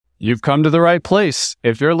You've come to the right place.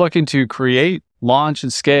 If you're looking to create, launch,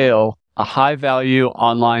 and scale a high-value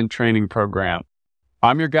online training program,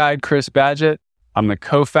 I'm your guide, Chris Badgett. I'm the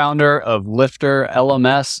co-founder of Lifter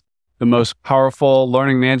LMS, the most powerful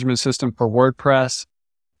learning management system for WordPress.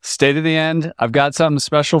 Stay to the end. I've got something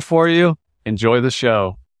special for you. Enjoy the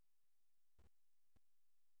show.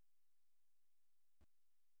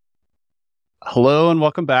 Hello and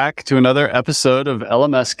welcome back to another episode of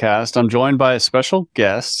LMS Cast. I'm joined by a special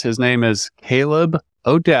guest. His name is Caleb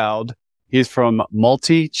O'Dowd. He's from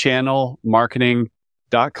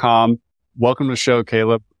multichannelmarketing.com. Welcome to the show,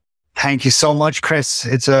 Caleb. Thank you so much, Chris.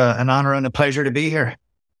 It's an honor and a pleasure to be here.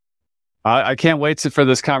 I can't wait for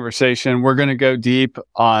this conversation. We're going to go deep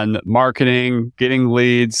on marketing, getting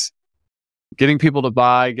leads, getting people to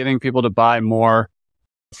buy more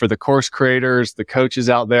for the course creators, the coaches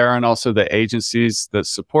out there, and also the agencies that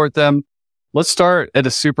support them. Let's start at a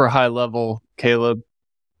super high level, Caleb.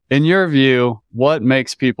 In your view, what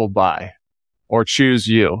makes people buy or choose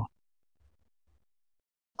you?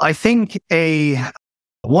 I think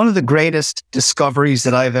one of the greatest discoveries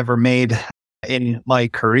that I've ever made in my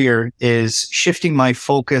career is shifting my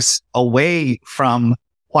focus away from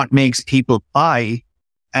what makes people buy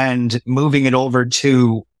and moving it over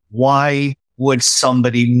to why would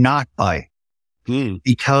somebody not buy?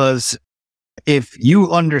 Because if you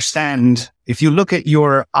look at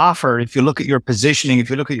your offer, if you look at your positioning,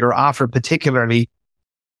 if you look at your offer particularly,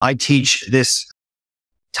 I teach this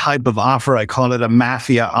type of offer. I call it a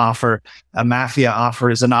mafia offer. A mafia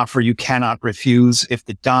offer is an offer you cannot refuse. If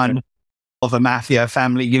the Don of a mafia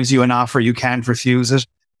family gives you an offer, you can't refuse it.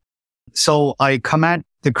 So I come at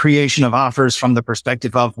the creation of offers from the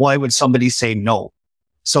perspective of why would somebody say no?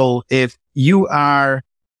 So if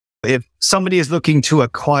somebody is looking to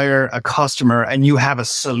acquire a customer and you have a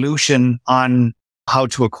solution on how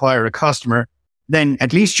to acquire a customer, then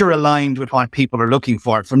at least you're aligned with what people are looking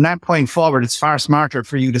for. From that point forward, it's far smarter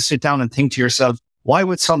for you to sit down and think to yourself, why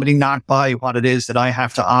would somebody not buy what it is that I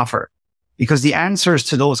have to offer? Because the answers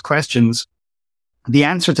to those questions, the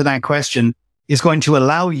answer to that question is going to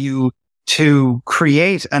allow you to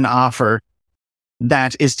create an offer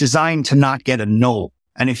that is designed to not get a no.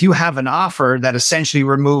 And if you have an offer that essentially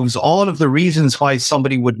removes all of the reasons why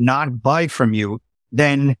somebody would not buy from you,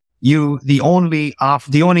 then the only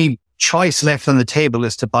choice left on the table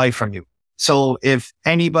is to buy from you. So if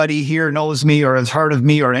anybody here knows me or has heard of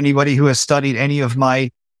me or anybody who has studied any of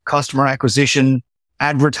my customer acquisition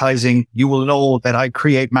advertising, you will know that I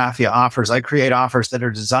create mafia offers. I create offers that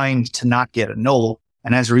are designed to not get a no.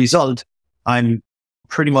 And as a result, I'm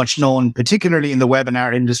pretty much known, particularly in the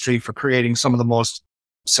webinar industry, for creating some of the most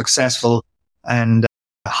successful and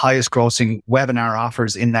highest grossing webinar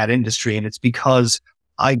offers in that industry. And it's because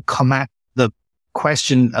I come at the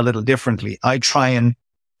question a little differently. I try and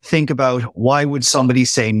think about why would somebody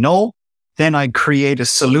say no? Then I create a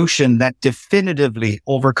solution that definitively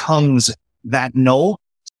overcomes that no.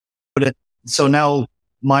 So now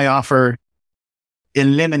my offer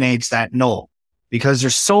eliminates that no, because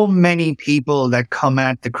there's so many people that come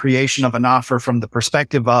at the creation of an offer from the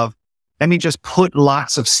perspective of, let me just put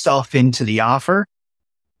lots of stuff into the offer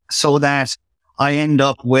so that I end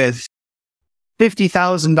up with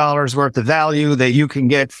 $50,000 worth of value that you can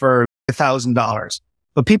get for $1,000.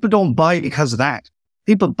 But people don't buy because of that.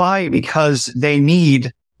 People buy because they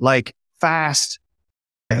need like fast,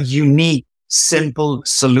 unique, simple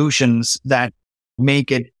solutions that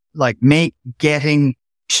make getting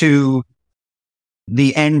to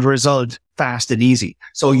the end result fast and easy.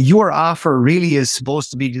 So your offer really is supposed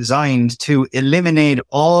to be designed to eliminate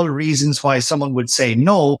all reasons why someone would say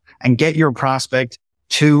no and get your prospect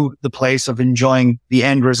to the place of enjoying the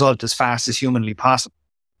end result as fast as humanly possible.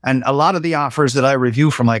 And a lot of the offers that I review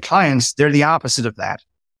for my clients, they're the opposite of that.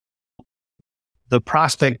 The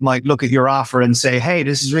prospect might look at your offer and say, hey,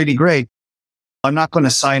 this is really great. I'm not going to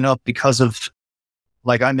sign up because of,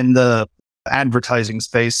 I'm in the advertising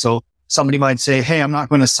space. So somebody might say, hey, I'm not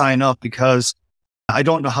going to sign up because I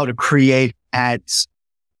don't know how to create ads.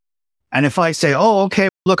 And if I say, oh, okay,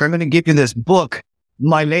 look, I'm going to give you this book,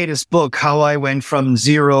 my latest book, how I went from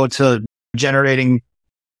zero to generating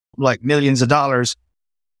millions of dollars,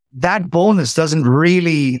 that bonus doesn't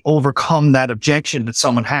really overcome that objection that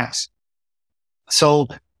someone has. So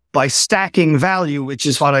by stacking value, which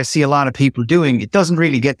is what I see a lot of people doing, it doesn't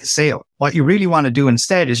really get the sale. What you really want to do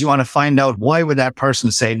instead is you want to find out, why would that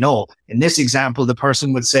person say no? In this example, the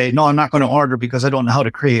person would say, no, I'm not going to order because I don't know how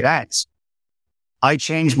to create ads. I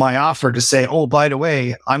changed my offer to say, oh, by the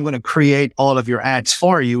way, I'm going to create all of your ads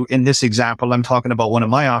for you. In this example, I'm talking about one of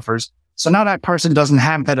my offers. So now that person doesn't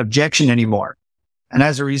have that objection anymore. And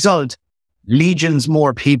as a result, legions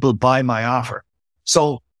more people buy my offer.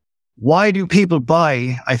 So why do people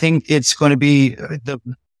buy? I think it's going to be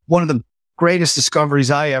one of the greatest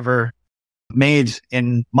discoveries I ever made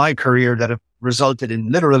in my career that have resulted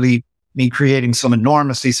in literally me creating some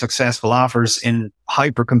enormously successful offers in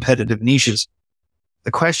hyper competitive niches.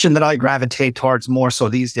 The question that I gravitate towards more so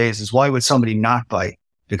these days is, why would somebody not buy?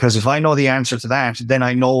 Because if I know the answer to that, then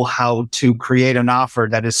I know how to create an offer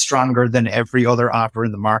that is stronger than every other offer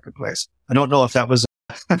in the marketplace. I don't know if that was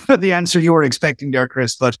the answer you were expecting there,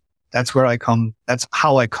 Chris, but that's where I come. That's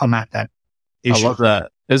how I come at that issue. I love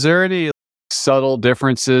that. Is there any subtle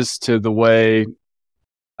differences to the way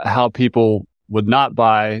how people would not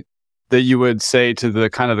buy that you would say to the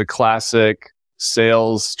kind of the classic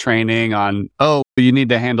sales training on, oh, you need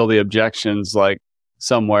to handle the objections like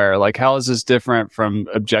somewhere? Like, how is this different from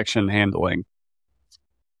objection handling?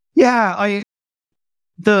 Yeah,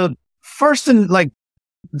 the first and like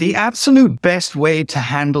the absolute best way to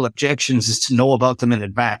handle objections is to know about them in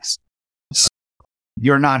advance.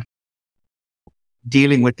 You're not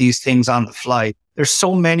dealing with these things on the fly. There's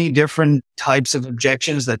so many different types of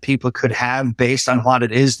objections that people could have based on what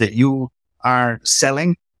it is that you are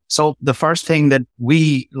selling. So the first thing that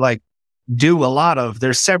we do a lot of,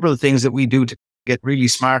 there's several things that we do to get really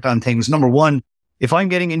smart on things. Number one, if I'm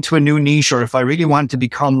getting into a new niche, or if I really want to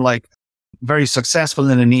become very successful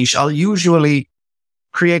in a niche, I'll usually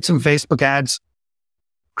create some Facebook ads,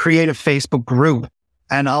 create a Facebook group,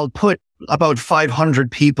 and I'll put about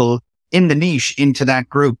 500 people in the niche into that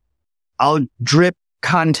group. I'll drip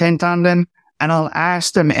content on them and I'll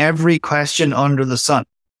ask them every question under the sun.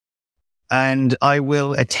 And I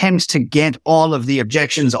will attempt to get all of the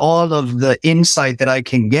objections, all of the insight that I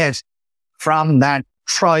can get from that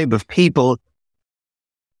tribe of people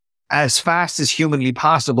as fast as humanly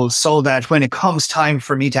possible, so that when it comes time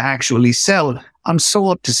for me to actually sell, I'm so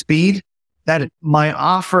up to speed that my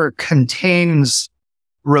offer contains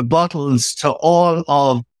rebuttals to all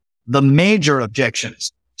of the major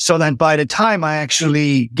objections, so that by the time I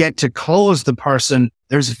actually get to close the person,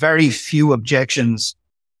 there's very few objections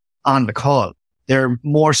on the call. They're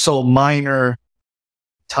more so minor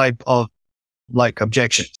type of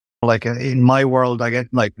objections. In my world, I get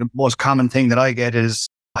the most common thing that I get is,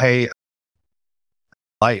 hey,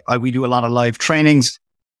 we do a lot of live trainings.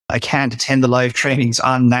 I can't attend the live trainings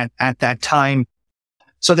at that time.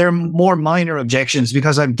 So they're more minor objections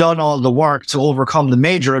because I've done all the work to overcome the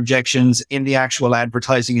major objections in the actual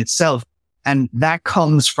advertising itself. And that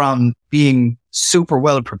comes from being super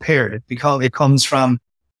well prepared, because it comes from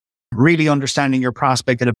really understanding your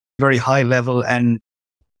prospect at a very high level and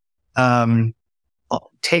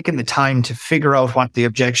taking the time to figure out what the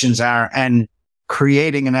objections are and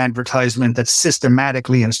creating an advertisement that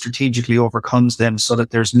systematically and strategically overcomes them, so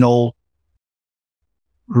that there's no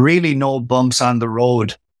bumps on the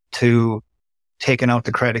road to taking out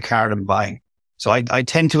the credit card and buying. So I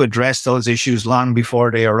tend to address those issues long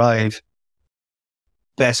before they arrive.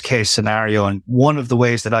 Best case scenario. And one of the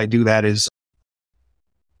ways that I do that is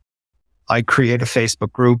I create a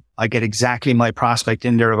Facebook group. I get exactly my prospect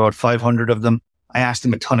in there, about 500 of them. I ask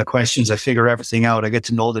them a ton of questions. I figure everything out. I get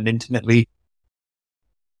to know them intimately.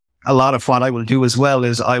 A lot of what I will do as well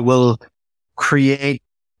is I will create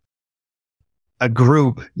a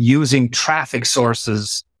group using traffic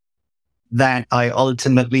sources that I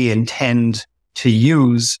ultimately intend to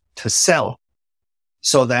use to sell,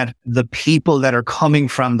 so that the people that are coming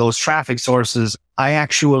from those traffic sources, I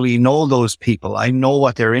actually know those people. I know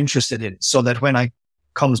what they're interested in, so that when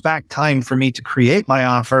comes back time for me to create my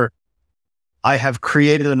offer, I have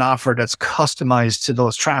created an offer that's customized to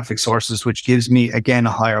those traffic sources, which gives me, again,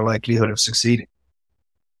 a higher likelihood of succeeding.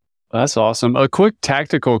 That's awesome. A quick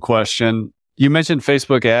tactical question. You mentioned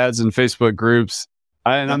Facebook ads and Facebook groups.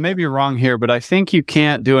 I may be wrong here, but I think you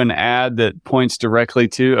can't do an ad that points directly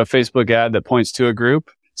to a Facebook ad that points to a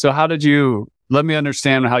group. So let me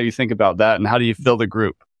understand how you think about that, and how do you fill the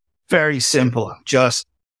group? Very simple. Just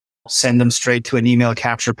send them straight to an email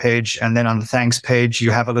capture page. And then on the thanks page,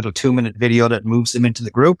 you have a little 2-minute video that moves them into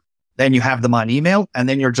the group. Then you have them on email, and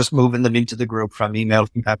then you're just moving them into the group from email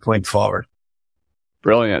from that point forward.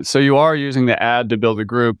 Brilliant. So you are using the ad to build a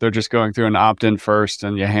group. They're just going through an opt-in first,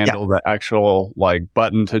 and you handle the actual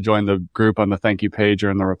button to join the group on the thank you page or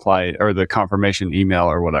in the reply or the confirmation email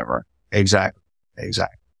or whatever. Exactly.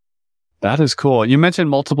 That is cool. You mentioned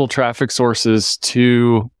multiple traffic sources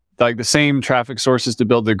to the same traffic sources to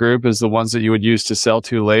build the group as the ones that you would use to sell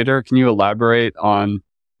to later. Can you elaborate on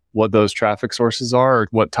what those traffic sources are, or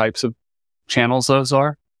what types of channels those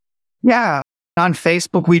are? Yeah. On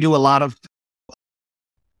Facebook, we do a lot of,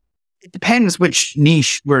 it depends which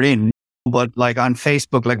niche we're in, but on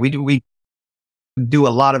Facebook, we do a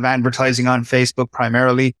lot of advertising on Facebook,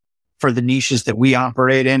 primarily for the niches that we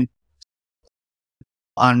operate in.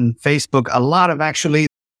 On Facebook, a lot of actually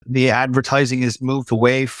the advertising is moved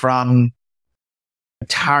away from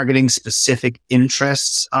targeting specific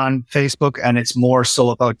interests on Facebook. And it's more so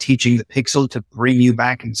about teaching the pixel to bring you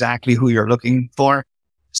back exactly who you're looking for.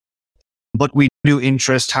 But we do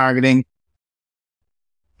interest targeting.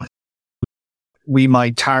 We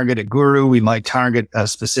might target a guru. We might target a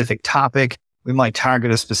specific topic. We might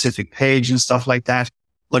target a specific page and stuff like that.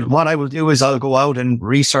 But what I will do is I'll go out and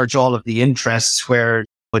research all of the interests where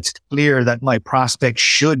it's clear that my prospect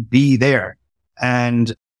should be there.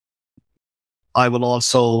 And I will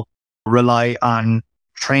also rely on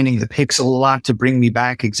training the pixel a lot to bring me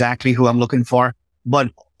back exactly who I'm looking for.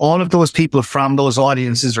 But all of those people from those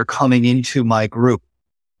audiences are coming into my group,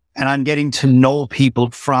 and I'm getting to know people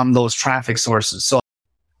from those traffic sources. So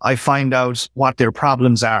I find out what their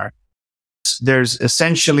problems are. There's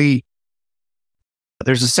essentially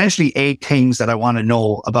 8 things that I want to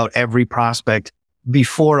know about every prospect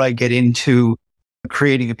before I get into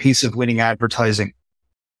creating a piece of winning advertising.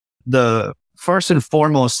 The first and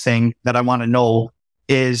foremost thing that I want to know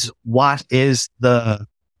is what is the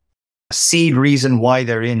seed reason why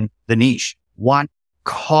they're in the niche? What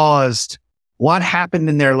happened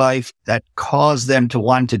in their life that caused them to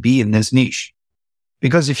want to be in this niche?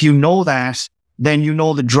 Because if you know that, then you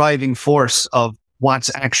know the driving force of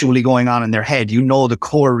what's actually going on in their head. You know the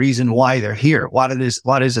core reason why they're here. What is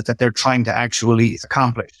it that they're trying to actually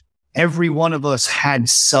accomplish? Every one of us had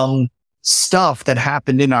some stuff that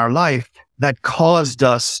happened in our life that caused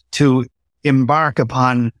us to embark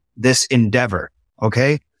upon this endeavor.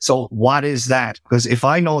 Okay. So what is that? Because if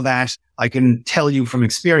I know that, I can tell you from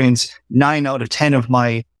experience, 9 out of 10 of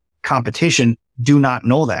my competition do not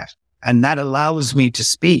know that. And that allows me to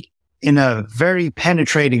speak in a very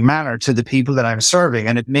penetrating manner to the people that I'm serving.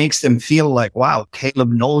 And it makes them feel like, wow, Caleb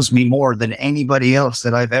knows me more than anybody else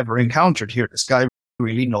that I've ever encountered here. This guy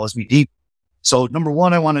really knows me deep. So number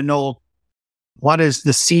one, I want to know, what is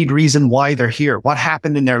the seed reason why they're here? What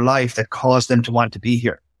happened in their life that caused them to want to be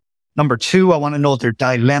here? Number two, I want to know their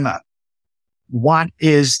dilemma. What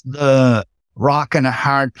is the rock and a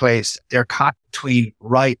hard place they're caught between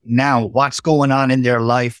right now? What's going on in their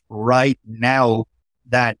life right now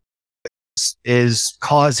that is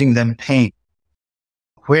causing them pain?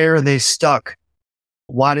 Where are they stuck?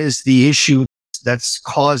 What is the issue that's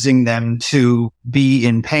causing them to be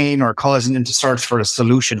in pain or causing them to search for a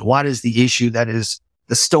solution? What is the issue that is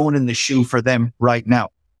the stone in the shoe for them right now?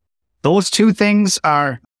 Those 2 things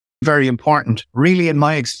are very important. Really, in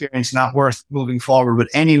my experience, not worth moving forward with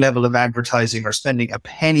any level of advertising or spending a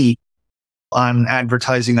penny on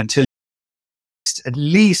advertising until at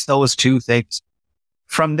least those 2 things.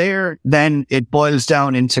 From there, then it boils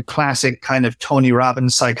down into classic kind of Tony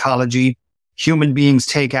Robbins psychology. Human beings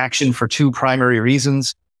take action for 2 primary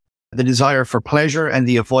reasons: the desire for pleasure and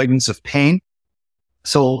the avoidance of pain.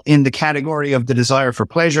 So in the category of the desire for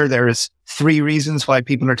pleasure, there is 3 reasons why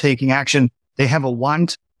people are taking action. They have a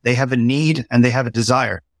want, they have a need, and they have a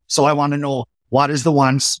desire. So I want to know, what is the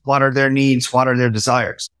wants? What are their needs? What are their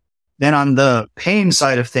desires? Then on the pain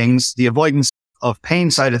side of things, the avoidance of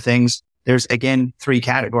pain side of things, there's again 3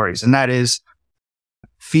 categories, and that is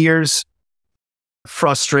fears,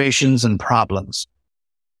 frustrations, and problems.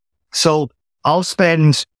 So I'll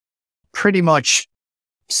spend pretty much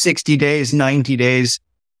 60 days, 90 days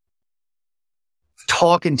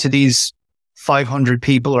talking to these 500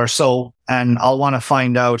 people or so, and I'll want to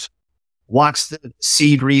find out what's the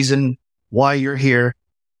seed reason why you're here.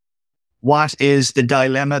 What is the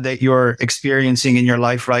dilemma that you're experiencing in your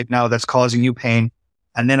life right now that's causing you pain?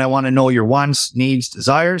 And then I want to know your wants, needs,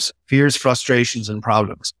 desires, fears, frustrations, and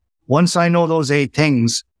problems. Once I know those 8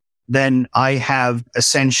 things, then I have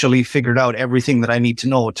essentially figured out everything that I need to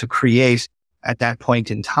know to create, at that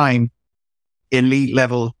point in time, elite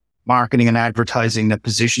level marketing and advertising that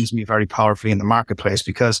positions me very powerfully in the marketplace.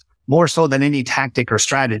 Because more so than any tactic or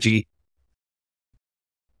strategy,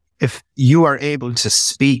 if you are able to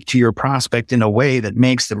speak to your prospect in a way that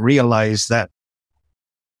makes them realize that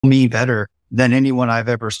me better than anyone I've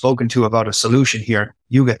ever spoken to about a solution here,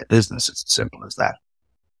 you get the business. It's as simple as that.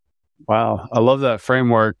 Wow. I love that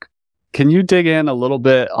framework. Can you dig in a little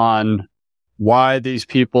bit on why these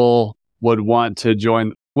people would want to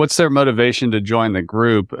join? What's their motivation to join the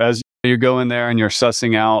group? As you go in there and you're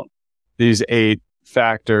sussing out these 8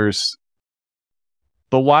 factors,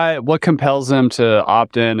 but what compels them to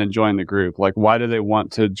opt in and join the group? Like, why do they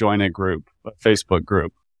want to join a group, a Facebook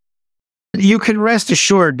group? You can rest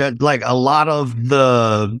assured that like a lot of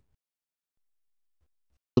the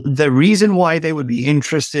reason why they would be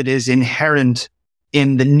interested is inherent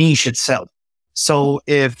in the niche itself. So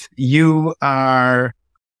if you want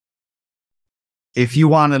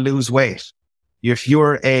to lose weight, if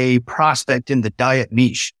you're a prospect in the diet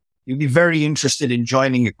niche, you'd be very interested in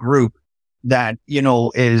joining a group that,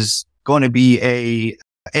 is going to be a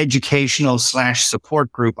educational /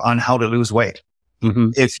 support group on how to lose weight.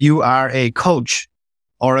 Mm-hmm. If you are a coach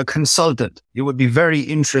or a consultant, you would be very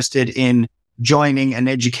interested in joining an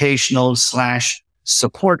educational /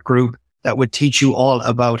 support group that would teach you all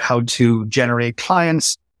about how to generate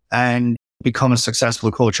clients and become a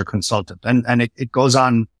successful coach or consultant. And it goes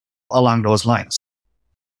on along those lines.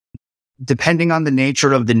 Depending on the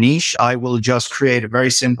nature of the niche, I will just create a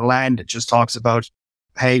very simple ad that just talks about,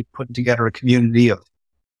 hey, putting together a community of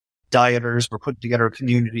dieters, we're putting together a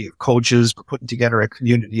community of coaches, we're putting together a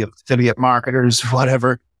community of affiliate marketers,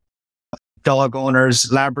 whatever, dog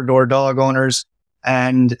owners, Labrador dog owners,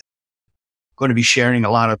 and going to be sharing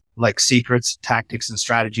a lot of secrets, tactics, and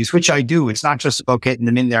strategies, which I do. It's not just about getting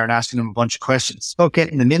them in there and asking them a bunch of questions. It's about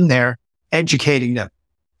getting them in there, educating them,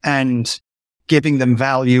 and giving them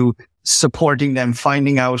value, supporting them,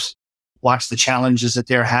 finding out what's the challenges that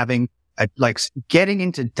they're having, getting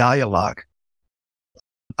into dialogue.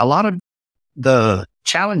 A lot of the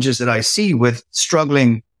challenges that I see with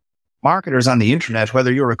struggling marketers on the internet,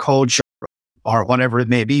 whether you're a coach or whatever it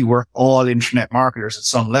may be, we're all internet marketers at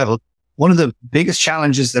some level. One of the biggest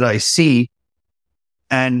challenges that I see,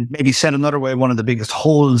 and maybe said another way, one of the biggest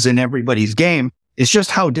holes in everybody's game, is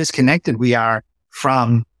just how disconnected we are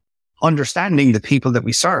from understanding the people that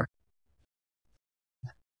we serve.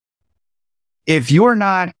 If you're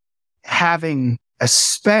not having,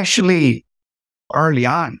 especially early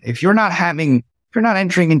on, if you're not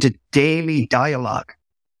entering into daily dialogue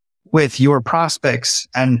with your prospects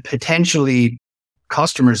and potentially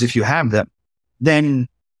customers, if you have them, then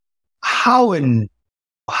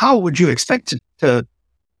how would you expect to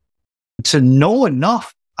know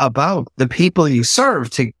enough about the people you serve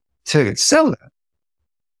to sell them?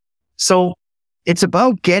 So it's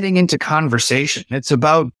about getting into conversation. It's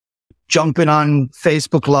about jumping on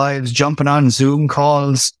Facebook Lives, jumping on Zoom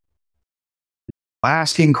calls,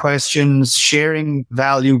 asking questions, sharing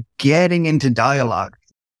value, getting into dialogue.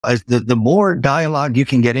 The more dialogue you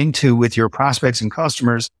can get into with your prospects and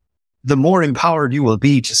customers, the more empowered you will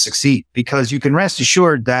be to succeed, because you can rest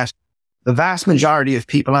assured that the vast majority of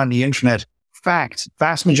people on the internet,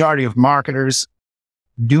 vast majority of marketers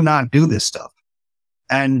do not do this stuff.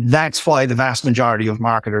 And that's why the vast majority of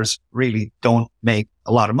marketers really don't make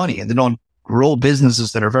a lot of money and they don't grow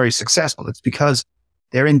businesses that are very successful. It's because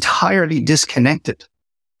they're entirely disconnected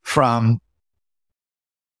from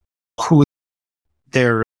who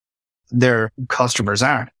their customers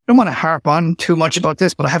are. I don't want to harp on too much about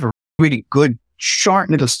this, but I have a really good short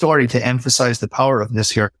little story to emphasize the power of this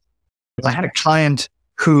here. I had a client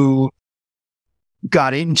who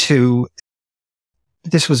got into,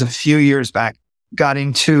 this was a few years back, got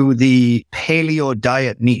into the paleo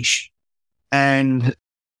diet niche and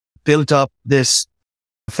built up this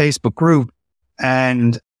Facebook group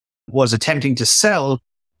and was attempting to sell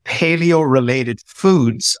paleo related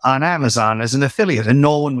foods on Amazon as an affiliate, and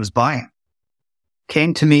no one was buying.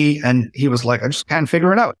 Came to me and he was like, I just can't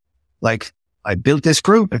figure it out. I built this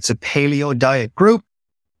group. It's a paleo diet group.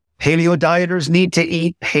 Paleo dieters need to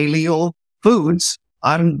eat paleo foods.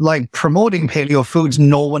 I'm promoting paleo foods.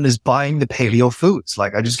 No one is buying the paleo foods.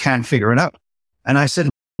 I just can't figure it out. And I said,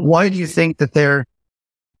 why do you think they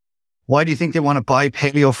want to buy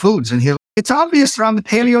paleo foods? And it's obvious they're on the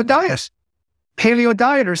paleo diet. Paleo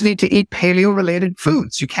dieters need to eat paleo related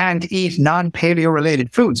foods. You can't eat non-paleo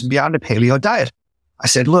related foods beyond a paleo diet. I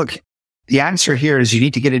said, look, the answer here is you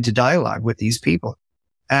need to get into dialogue with these people.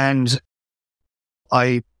 And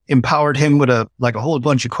I empowered him with a whole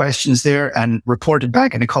bunch of questions there and reported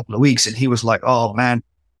back in a couple of weeks. And he was like, oh man,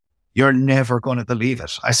 you're never going to believe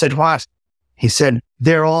it. I said, what? He said,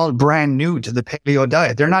 they're all brand new to the paleo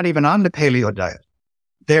diet. They're not even on the paleo diet.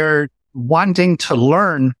 They're wanting to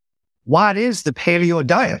learn what is the paleo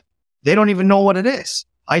diet. They don't even know what it is.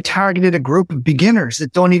 I targeted a group of beginners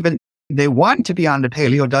that they want to be on the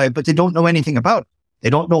paleo diet, but they don't know anything about it. They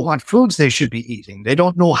don't know what foods they should be eating. They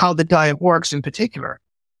don't know how the diet works in particular.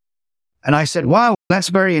 And I said, wow, that's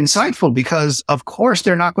very insightful, because of course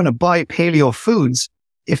they're not going to buy paleo foods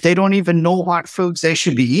if they don't even know what foods they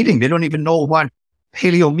should be eating. They don't even know what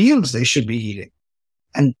paleo meals they should be eating.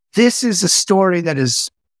 And this is a story that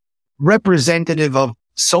is representative of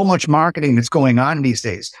so much marketing that's going on these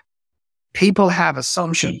days. People have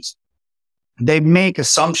assumptions. They make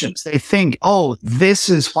assumptions. They think, oh, this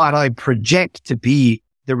is what I project to be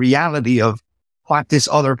the reality of what this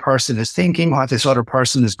other person is thinking, what this other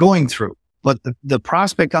person is going through. But the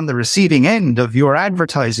prospect on the receiving end of your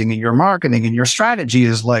advertising and your marketing and your strategy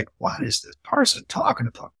is like, what is this person talking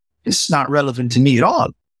about? This is not relevant to me at all.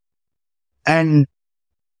 And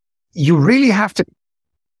you really have to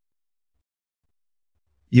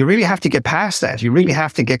get past that. You really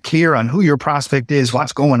have to get clear on who your prospect is,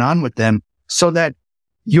 what's going on with them, so that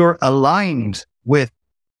you're aligned with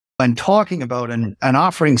and talking about and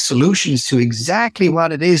offering solutions to exactly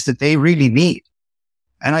what it is that they really need.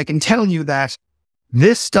 And I can tell you that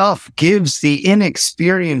this stuff gives the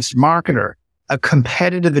inexperienced marketer a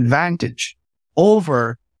competitive advantage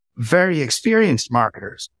over very experienced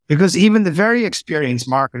marketers, because even the very experienced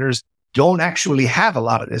marketers don't actually have a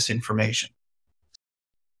lot of this information.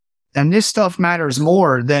 And this stuff matters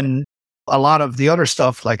more than a lot of the other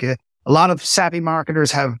stuff. Like a lot of savvy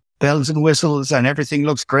marketers have bells and whistles and everything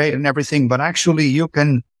looks great and everything, but actually you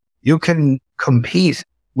can compete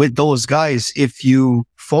with those guys if you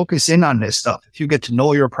focus in on this stuff, if you get to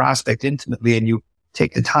know your prospect intimately and you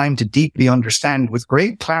take the time to deeply understand with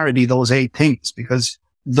great clarity those 8 things, because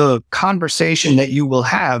the conversation that you will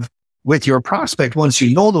have with your prospect, once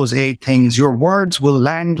you know those 8 things, your words will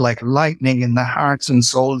land like lightning in the hearts and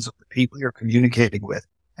souls of the people you're communicating with.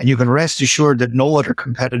 And you can rest assured that no other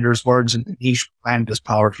competitor's words in the niche land as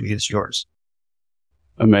powerfully as yours.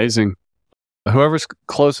 Amazing. Whoever's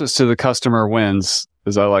closest to the customer wins,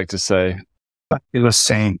 as I like to say. It was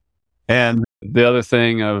saying. And the other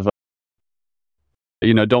thing of,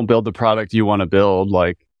 don't build the product you want to build.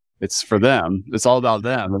 Like, it's for them. It's all about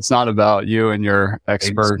them. It's not about you and your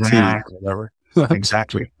expertise. Exactly. Whatever.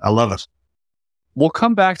 Exactly. I love it. We'll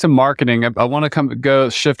come back to marketing. I want to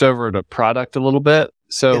shift over to product a little bit.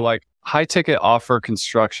 So like high ticket offer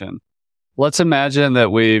construction. Let's imagine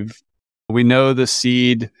that we know the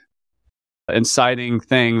seed inciting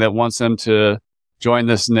thing that wants them to join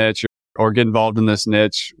this niche or get involved in this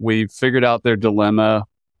niche. We've figured out their dilemma.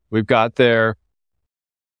 We've got their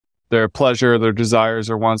pleasure, their desires,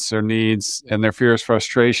 their wants, their needs, and their fears,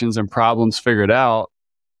 frustrations, and problems figured out.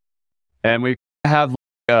 And we have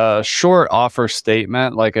a short offer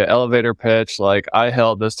statement, like an elevator pitch, like I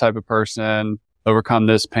help this type of person overcome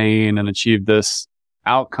this pain and achieve this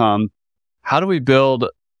outcome. How do we build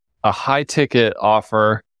a high ticket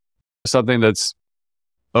offer, something that's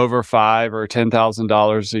over $5,000 or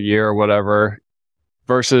 $10,000 a year or whatever,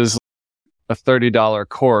 versus a $30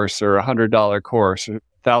 course or $100 course or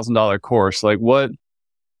 $1,000 course? Like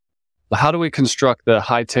how do we construct the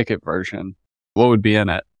high ticket version? What would be in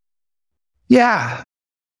it? Yeah,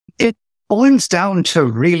 it boils down to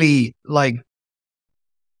really like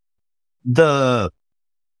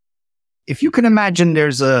if you can imagine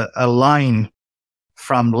there's a line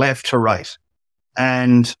from left to right,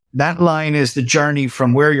 and that line is the journey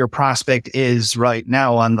from where your prospect is right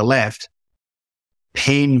now on the left,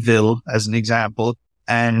 Painville as an example,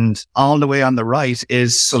 and all the way on the right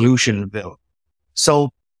is Solutionville.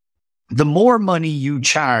 So the more money you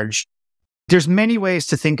charge, there's many ways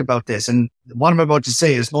to think about this. And what I'm about to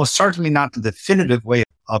say is most certainly not the definitive way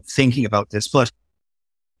of thinking about this, but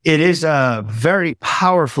it is a very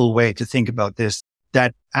powerful way to think about this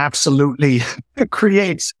that absolutely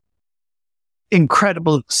creates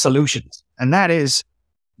incredible solutions. And that is,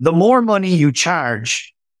 the more money you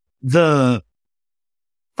charge, the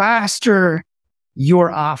faster your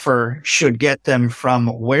offer should get them from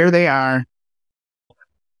where they are,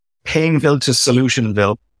 Painville to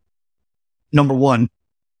Solutionville, number one.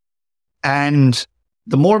 And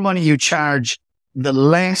the more money you charge, the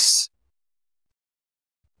less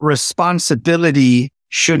responsibility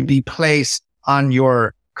should be placed on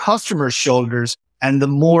your customer's shoulders and the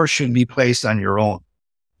more should be placed on your own.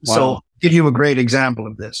 Wow. So give you a great example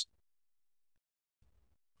of this.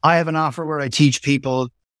 I have an offer where I teach people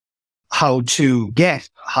how to get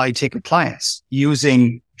high ticket clients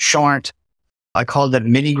using short, I call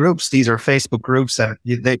them mini groups. These are Facebook groups that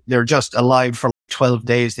they're just alive for 12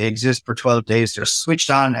 days. They exist for 12 days. They're switched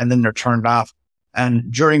on and then they're turned off.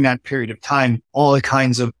 And during that period of time, all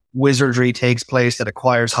kinds of wizardry takes place that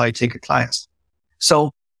acquires high ticket clients.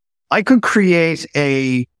 So I could create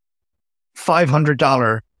a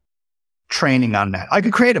 $500 training on that. I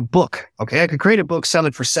could create a book. Okay. I could create a book, sell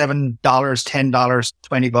it for $7, $10,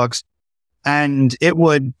 $20, and it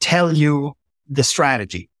would tell you the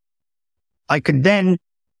strategy. I could then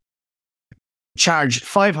charge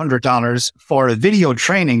 $500 for a video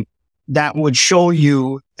training that would show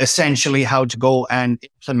you essentially how to go and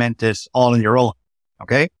implement this all on your own.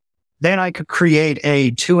 Okay. Then I could create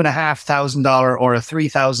a $2,500 or a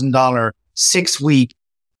 $3,000 6-week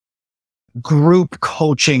group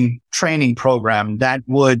coaching training program that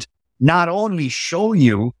would not only show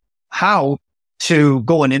you how to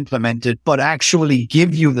go and implement it, but actually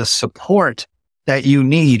give you the support that you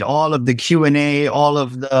need, all of the Q&A, all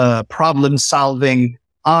of the problem solving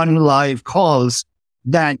on live calls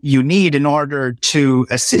that you need in order to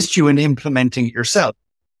assist you in implementing it yourself.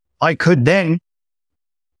 I could then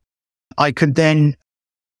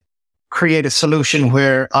create a solution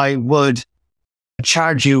where I would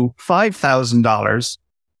charge you $5,000,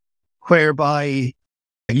 whereby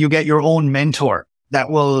you get your own mentor that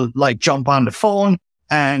will like jump on the phone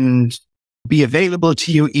and be available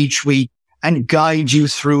to you each week and guide you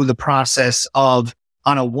through the process of,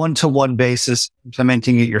 on a one-to-one basis,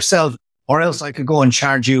 implementing it yourself. Or else I could go and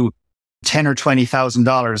charge you $10,000 or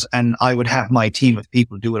 $20,000 and I would have my team of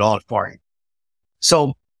people do it all for you.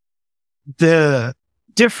 So the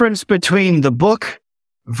difference between the book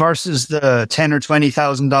versus the $10,000 or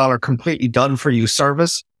 $20,000 completely done for you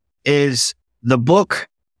service is the book.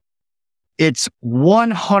 It's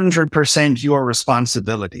 100% your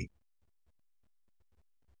responsibility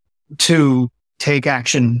to take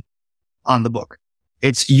action on the book.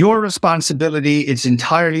 It's your responsibility. It's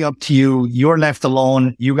entirely up to you. You're left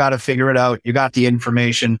alone. You got to figure it out. You got the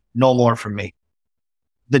information. No more from me.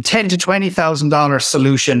 The $10,000 to $20,000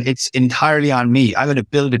 solution, it's entirely on me. I'm going to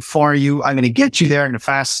build it for you. I'm going to get you there in the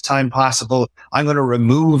fastest time possible. I'm going to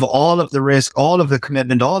remove all of the risk, all of the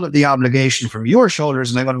commitment, all of the obligation from your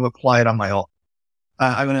shoulders, and I'm going to apply it on my own.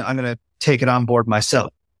 I'm going to take it on board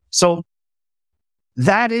myself. So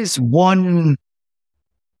that is one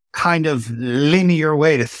kind of linear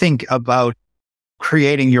way to think about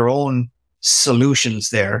creating your own solutions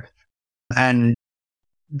there, and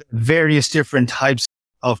various different types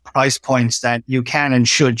of price points that you can and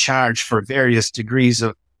should charge for various degrees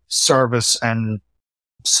of service and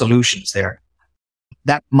solutions there.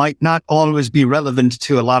 That might not always be relevant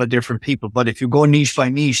to a lot of different people, but if you go niche by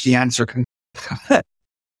niche, the answer can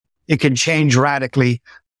it can change radically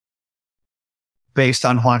based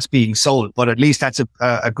on what's being sold. But at least that's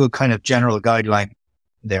a good kind of general guideline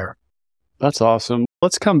there. That's awesome.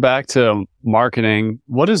 Let's come back to marketing.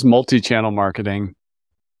 What is multi-channel marketing?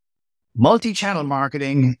 Multi-channel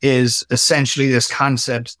marketing is essentially this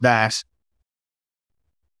concept that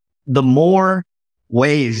the more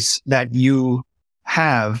ways that you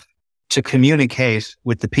have to communicate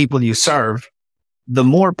with the people you serve, the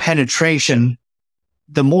more penetration,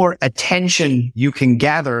 the more attention you can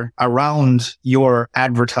gather around your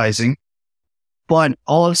advertising, but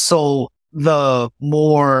also the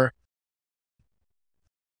more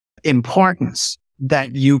importance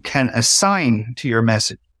that you can assign to your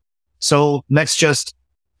message. So let's just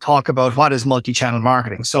talk about what is multi-channel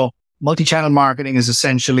marketing. So multi-channel marketing is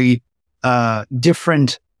essentially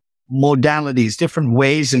different modalities, different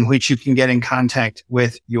ways in which you can get in contact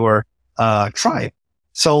with your tribe.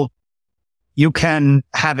 So you can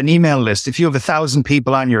have an email list. If you have 1,000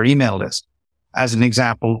 people on your email list, as an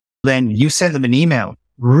example, then you send them an email.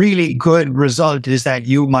 Really good result is that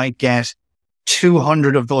you might get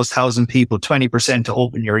 200 of those 1,000 people, 20% to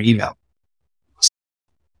open your email.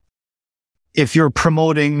 If you're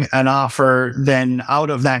promoting an offer, then out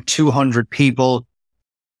of that 200 people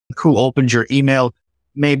who opened your email,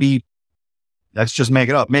 maybe, let's just make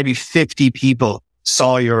it up, maybe 50 people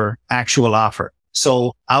saw your actual offer.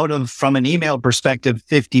 So from an email perspective,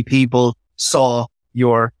 50 people saw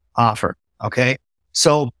your offer. Okay.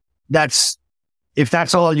 So if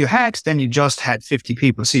that's all you had, then you just had 50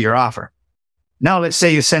 people see your offer. Now let's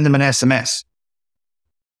say you send them an SMS.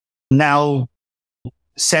 Now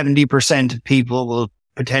 70% of people will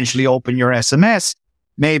potentially open your SMS.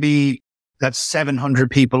 Maybe that's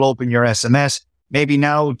 700 people open your SMS. Maybe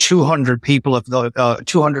now 200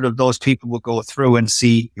 of those people will go through and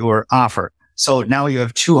see your offer. So now you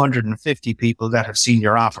have 250 people that have seen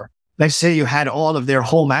your offer. Let's say you had all of their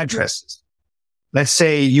home addresses. Let's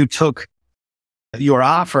say you took your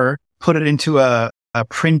offer, put it into a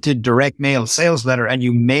printed direct mail sales letter, and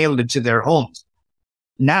you mailed it to their homes.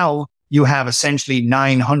 Now you have essentially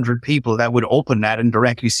 900 people that would open that and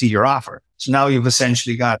directly see your offer. So now you've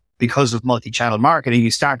essentially got, because of multi-channel marketing,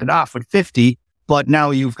 you started off with 50, but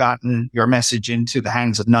now you've gotten your message into the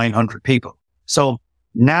hands of 900 people. So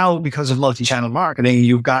now, because of multi-channel marketing,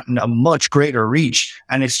 you've gotten a much greater reach,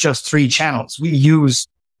 and it's just 3 channels. We use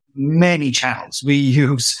many channels. We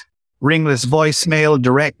use ringless voicemail,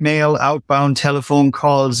 direct mail, outbound telephone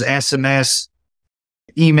calls, SMS,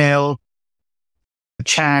 email,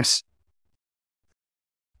 chat.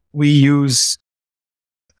 We use,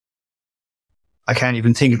 I can't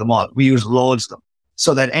even think of them all. We use loads of them,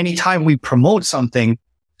 so that anytime we promote something,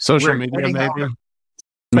 social media,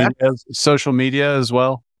 social media as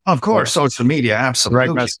well. Of course, social media,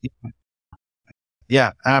 absolutely.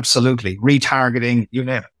 Yeah, absolutely. Retargeting, you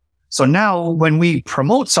name it. So now when we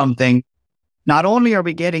promote something, not only are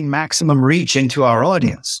we getting maximum reach into our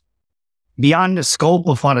audience, beyond the scope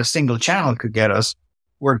of what a single channel could get us,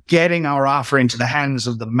 we're getting our offer into the hands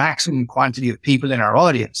of the maximum quantity of people in our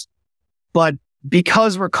audience. But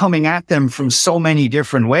because we're coming at them from so many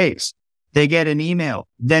different ways, they get an email,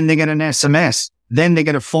 then they get an SMS, then they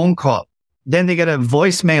get a phone call, then they get a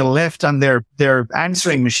voicemail left on their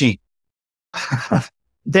answering machine.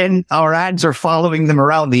 Then our ads are following them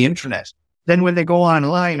around the internet. Then when they go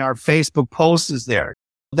online, our Facebook post is there.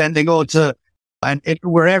 Then they go to,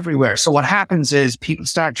 we're everywhere. So what happens is people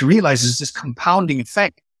start to realize there's this compounding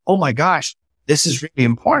effect. Oh my gosh, this is really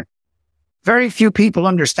important. Very few people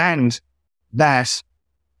understand that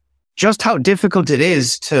just how difficult it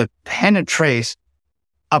is to penetrate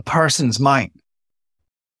a person's mind.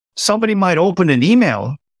 Somebody might open an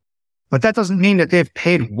email, but that doesn't mean that they've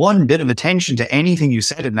paid one bit of attention to anything you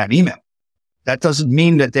said in that email. That doesn't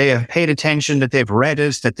mean that they have paid attention, that they've read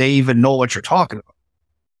it, that they even know what you're talking about.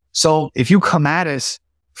 So if you come at us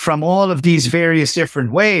from all of these various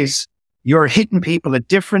different ways, you're hitting people at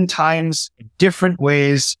different times, different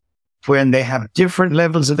ways, when they have different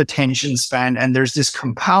levels of attention span, and there's this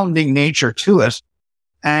compounding nature to it.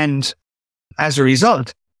 And as a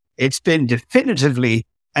result, it's been definitively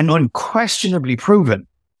and unquestionably proven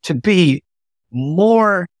to be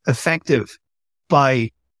more effective by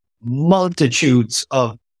multitudes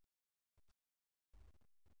of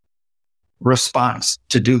response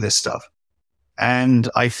to do this stuff. And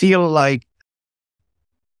I feel like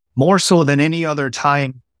more so than any other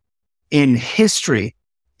time in history,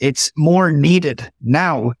 it's more needed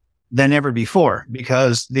now than ever before,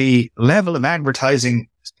 because the level of advertising,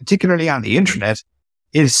 particularly on the internet,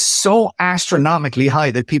 is so astronomically high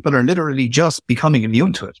that people are literally just becoming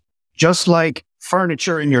immune to it. Just like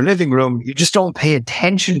furniture in your living room, you just don't pay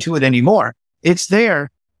attention to it anymore. It's there,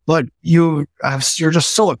 but you're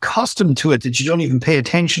just so accustomed to it that you don't even pay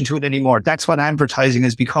attention to it anymore. That's what advertising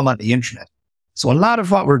has become on the internet. So a lot of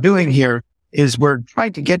what we're doing here is we're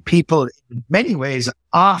trying to get people in many ways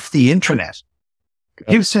off the internet.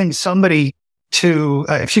 If you send somebody to,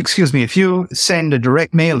 if you send a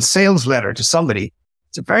direct mail sales letter to somebody,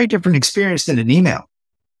 it's a very different experience than an email.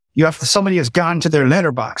 Somebody has gone to their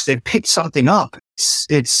letterbox. They've picked something up.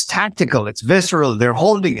 It's tactical. It's visceral. They're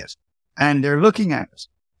holding it and they're looking at it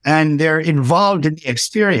and they're involved in the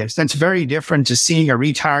experience. That's very different to seeing a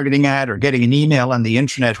retargeting ad or getting an email on the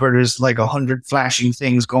internet where there's like 100 flashing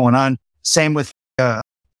things going on. Same with a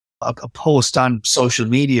post on social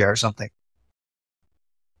media or something.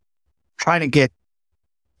 Trying to get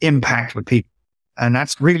impact with people. And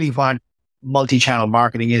that's really what multi-channel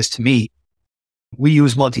marketing is to me. We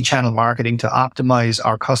use multi-channel marketing to optimize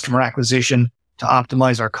our customer acquisition, to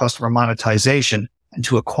optimize our customer monetization, and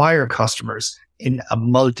to acquire customers in a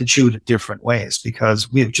multitude of different ways,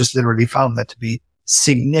 because we have just literally found that to be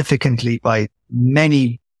significantly by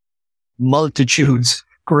many multitudes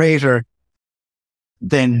greater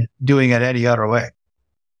than doing it any other way.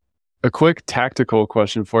 A quick tactical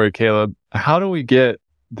question for you, Caleb. How do we get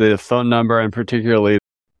the phone number and particularly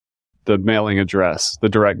the mailing address,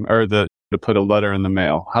 to put a letter in the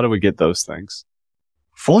mail? How do we get those things?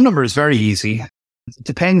 Phone number is very easy. It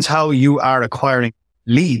depends how you are acquiring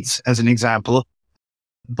leads, as an example.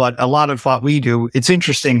 But a lot of what we do, it's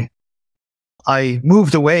interesting. I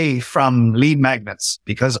moved away from lead magnets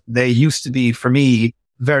because they used to be, for me,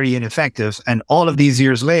 very ineffective. And all of these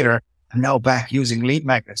years later, I'm now back using lead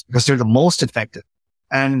magnets because they're the most effective.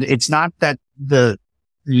 And it's not that the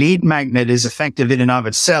lead magnet is effective in and of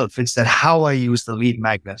itself. It's that how I use the lead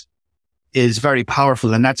magnet is very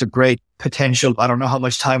powerful. And that's a great potential. I don't know how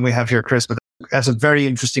much time we have here, Chris, but that's a very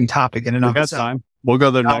interesting topic in and of itself. Time. We'll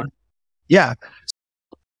go there next. Yeah.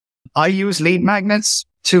 I use lead magnets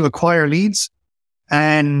to acquire leads.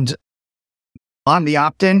 And on the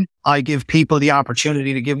opt-in, I give people the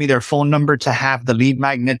opportunity to give me their phone number to have the lead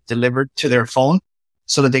magnet delivered to their phone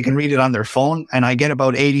so that they can read it on their phone. And I get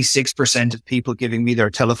about 86% of people giving me their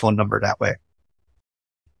telephone number that way.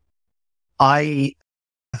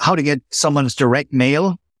 How to get someone's direct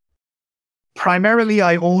mail? Primarily,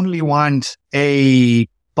 I only want a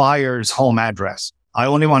buyer's home address. I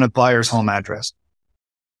only want a buyer's home address.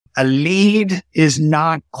 A lead is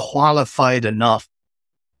not qualified enough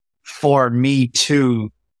for me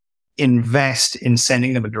to invest in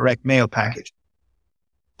sending them a direct mail package.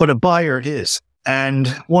 But a buyer is. And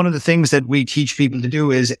one of the things that we teach people to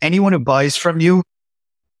do is anyone who buys from you,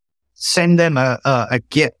 send them a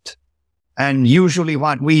gift. And usually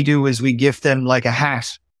what we do is we gift them like a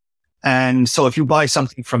hat. And so if you buy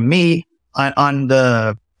something from me on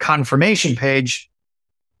the confirmation page,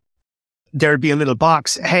 there'd be a little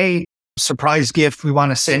box. Hey, surprise gift. We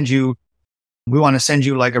want to send you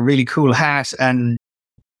like a really cool hat and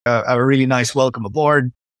a really nice welcome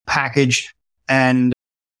aboard package, and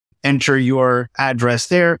enter your address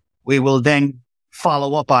there. We will then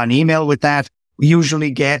follow up on email with that. We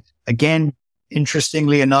usually get, again,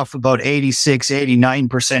 interestingly enough, about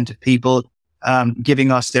 89% of people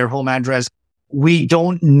giving us their home address. We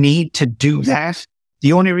don't need to do that.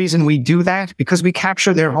 The only reason we do that, because we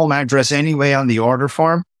capture their home address anyway on the order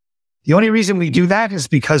form. The only reason we do that is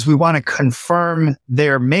because we want to confirm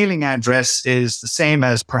their mailing address is the same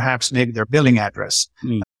as perhaps maybe their billing address.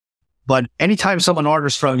 But anytime someone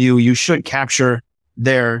orders from you, you should capture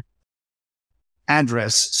their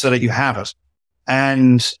address so that you have it.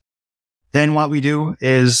 And then what we do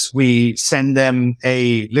is we send them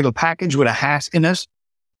a little package with a hat in it.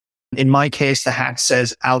 In my case, the hat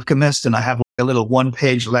says Alchemist, and I have a little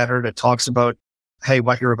one-page letter that talks about, hey,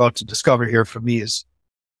 what you're about to discover here for me is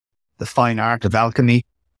the fine art of alchemy,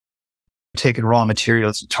 taking raw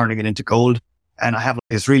materials and turning it into gold. And I have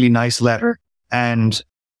this really nice letter. And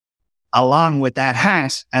along with that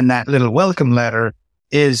hat and that little welcome letter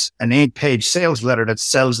is an 8-page sales letter that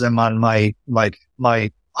sells them on my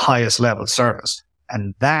highest level service.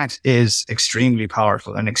 And that is extremely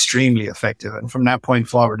powerful and extremely effective. And from that point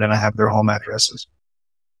forward, then I have their home addresses.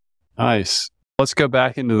 Nice. Let's go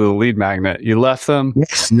back into the lead magnet. You left them.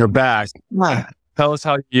 Yes. And you're back. Yeah. Tell us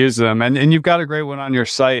how you use them. And you've got a great one on your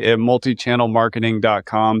site at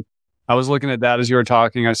multichannelmarketing.com. I was looking at that as you were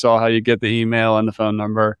talking. I saw how you get the email and the phone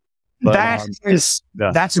number. But,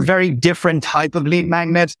 that's a very different type of lead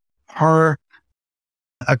magnet or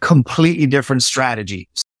a completely different strategy.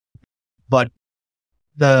 But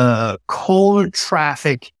the cold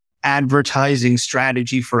traffic advertising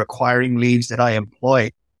strategy for acquiring leads that I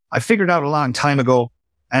employ, I figured out a long time ago.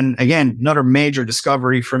 And again, another major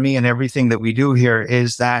discovery for me and everything that we do here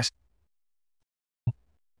is that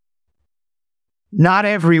not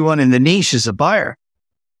everyone in the niche is a buyer.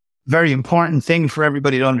 Very important thing for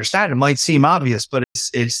everybody to understand. It might seem obvious, but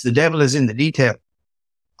it's the devil is in the detail.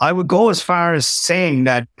 I would go as far as saying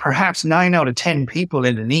that perhaps 9 out of 10 people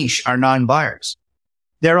in the niche are non-buyers.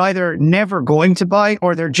 They're either never going to buy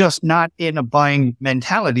or they're just not in a buying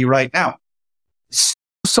mentality right now. It's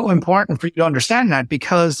so important for you to understand that,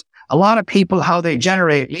 because a lot of people, how they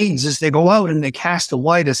generate leads is they go out and they cast the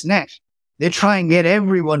widest net. They try and get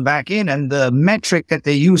everyone back in, and the metric that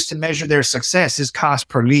they use to measure their success is cost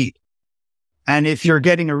per lead. And if you're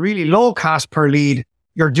getting a really low cost per lead,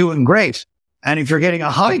 you're doing great. And if you're getting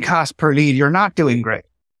a high cost per lead, you're not doing great.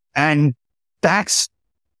 And that's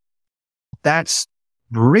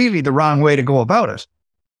really the wrong way to go about it.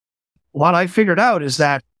 What I figured out is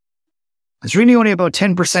that there's really only about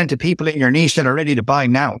 10% of people in your niche that are ready to buy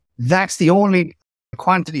now. That's the only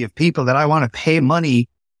quantity of people that I want to pay money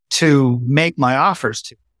to make my offers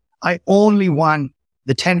to. I only want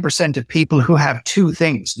the 10% of people who have two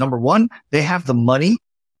things. Number one, they have the money.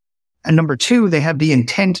 And number two, they have the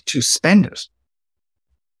intent to spend it.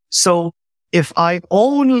 So if I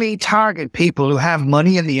only target people who have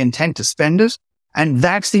money and the intent to spend it, and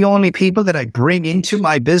that's the only people that I bring into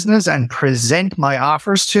my business and present my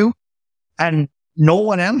offers to, and no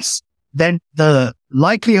one else, then the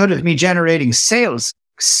likelihood of me generating sales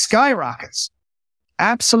skyrockets.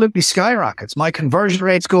 Absolutely skyrockets. My conversion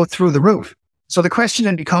rates go through the roof. So the question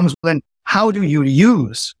then becomes, then how do you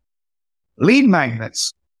use lead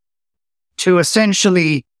magnets to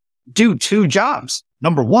essentially do two jobs?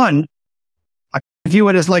 Number one, I view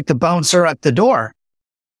it as like the bouncer at the door.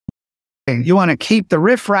 You want to keep the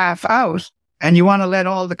riffraff out and you want to let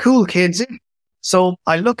all the cool kids in. So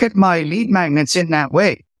I look at my lead magnets in that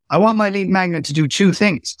way. I want my lead magnet to do two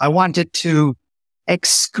things. I want it to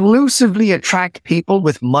exclusively attract people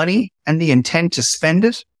with money and the intent to spend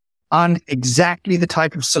it on exactly the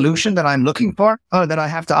type of solution that I'm looking for, that I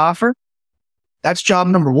have to offer. That's job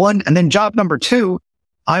number one. And then job number two,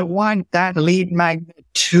 I want that lead magnet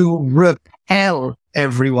to repel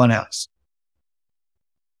everyone else.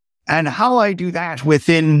 And how I do that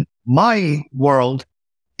within my world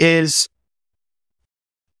is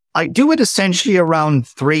I do it essentially around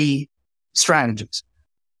three strategies.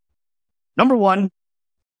 Number one,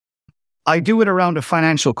 I do it around a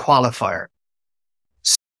financial qualifier.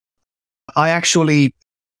 I'm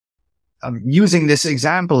using this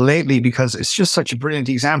example lately because it's just such a brilliant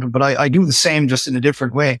example, but I do the same just in a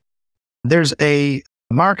different way. There's a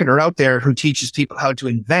marketer out there who teaches people how to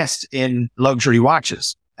invest in luxury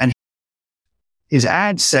watches. And his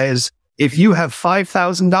ad says, if you have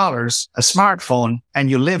 $5,000, a smartphone, and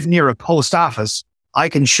you live near a post office, I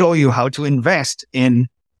can show you how to invest in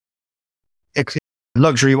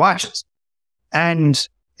luxury watches. And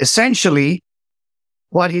essentially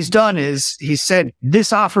what he's done is he said,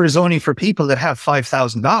 this offer is only for people that have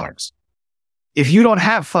 $5,000. If you don't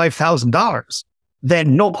have $5,000,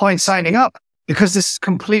 then no point signing up because this is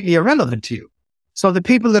completely irrelevant to you. So the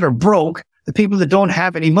people that are broke, the people that don't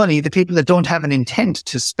have any money, the people that don't have an intent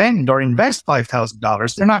to spend or invest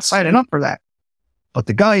 $5,000, they're not signing up for that. But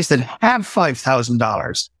the guys that have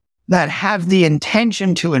 $5,000, that have the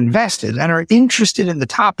intention to invest it and are interested in the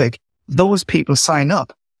topic, those people sign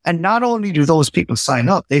up. And not only do those people sign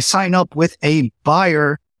up, they sign up with a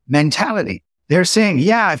buyer mentality. They're saying,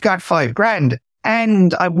 yeah, I've got $5,000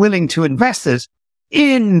 and I'm willing to invest it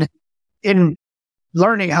in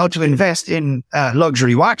learning how to invest in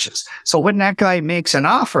luxury watches. So when that guy makes an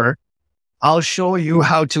offer, I'll show you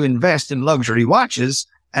how to invest in luxury watches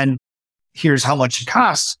and here's how much it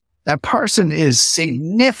costs. That person is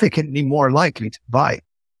significantly more likely to buy.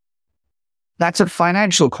 That's a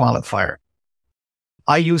financial qualifier.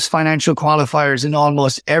 I use financial qualifiers in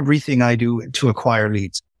almost everything I do to acquire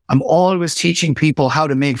leads. I'm always teaching people how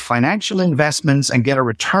to make financial investments and get a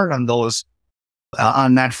return on those,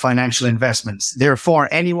 on that financial investments. Therefore,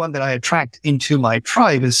 anyone that I attract into my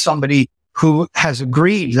tribe is somebody who has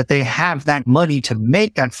agreed that they have that money to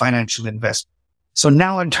make that financial investment. So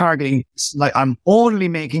now I'm targeting, like I'm only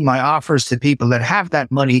making my offers to people that have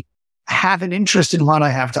that money, have an interest in what I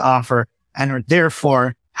have to offer, and are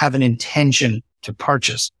therefore have an intention to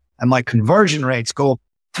purchase. And my conversion rates go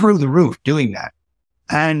through the roof doing that.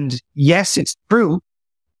 And yes, it's true.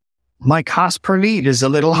 My cost per lead is a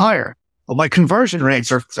little higher, but my conversion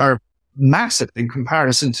rates are massive in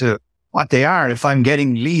comparison to what they are if I'm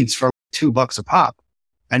getting leads for $2 a pop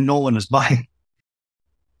and no one is buying.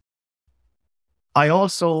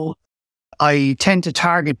 I tend to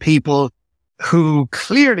target people who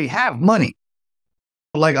clearly have money.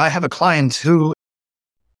 Like I have a client who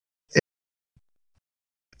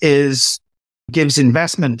gives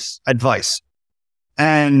investment advice.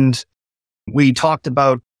 And we talked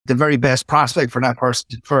about the very best prospect for that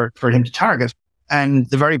person, for him to target. And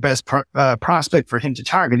the very best prospect for him to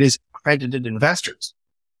target is accredited investors.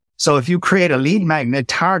 So if you create a lead magnet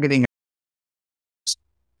targeting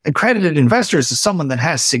accredited investors, is someone that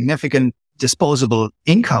has significant disposable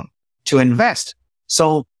income to invest.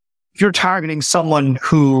 So if you're targeting someone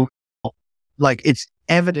who, like, it's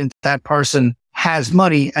evident that person has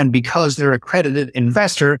money, and because they're accredited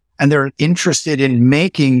investor and they're interested in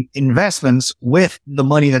making investments with the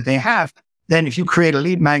money that they have, then if you create a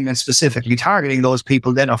lead magnet specifically targeting those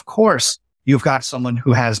people, then of course you've got someone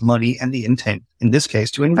who has money and the intent, in this case,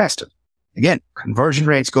 to invest it. Again, conversion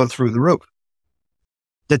rates go through the roof.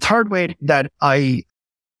 The third way that I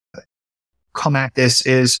come at this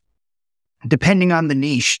is depending on the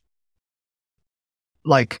niche.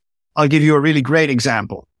 Like, I'll give you a really great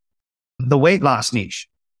example. The weight loss niche.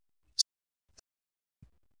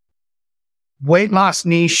 Weight loss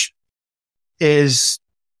niche is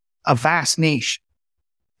a vast niche,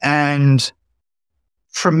 and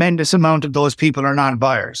tremendous amount of those people are not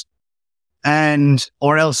buyers.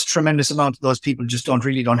 Or else tremendous amount of those people just don't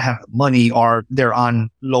have money, or they're on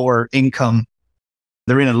lower income.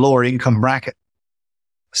 They're in a lower income bracket.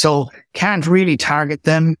 So can't really target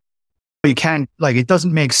them. You can't, like, it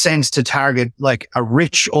doesn't make sense to target like a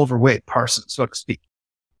rich overweight person, so to speak.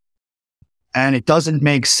 And it doesn't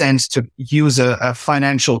make sense to use a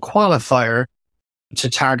financial qualifier to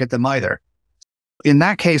target them either. In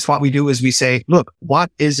that case, what we do is we say, look,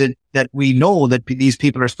 what is it that we know that these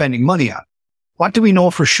people are spending money on? What do we know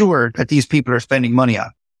for sure that these people are spending money on?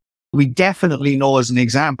 We definitely know, as an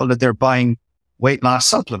example, that they're buying weight loss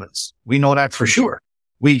supplements. We know that for sure.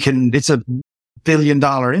 It's a $1 billion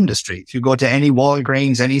industry. If you go to any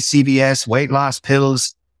Walgreens, any CVS, weight loss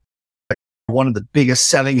pills, one of the biggest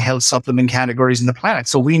selling health supplement categories in the planet.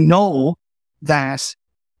 So we know that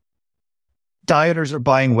dieters are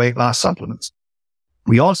buying weight loss supplements.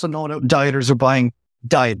 We also know that dieters are buying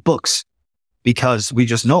diet books, because we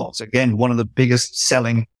just know it's, again, one of the biggest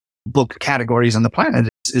selling book categories on the planet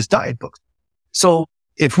is diet books. So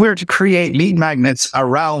if we're to create lead magnets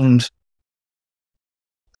around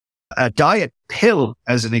a diet pill,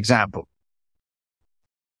 as an example,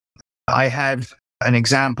 I have an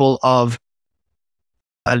example of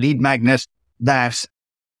a lead magnet that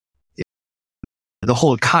the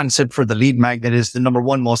whole concept for the lead magnet is the number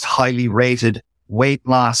one most highly rated weight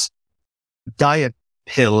loss diet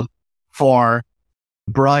pill for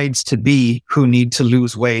brides to be who need to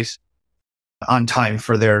lose weight on time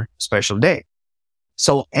for their special day.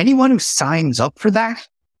 So anyone who signs up for that,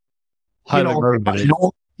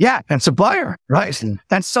 yeah, that's a buyer, right?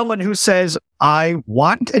 That's someone who says, I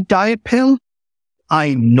want a diet pill.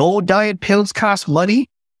 I know diet pills cost money.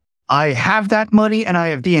 I have that money and I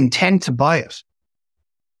have the intent to buy it.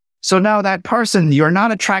 So now that person, you're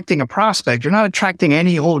not attracting a prospect. You're not attracting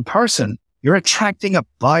any old person. You're attracting a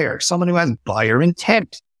buyer, someone who has buyer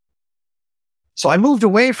intent. So I moved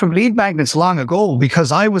away from lead magnets long ago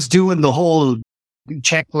because I was doing the whole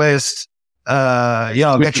checklist,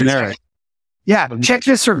 get generic. Yeah,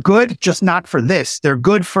 checklists are good, just not for this. They're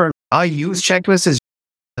good for, I use checklists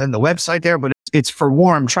and the website there, but it's for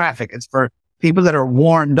warm traffic. It's for people that are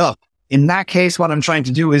warmed up. In that case, what I'm trying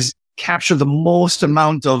to do is capture the most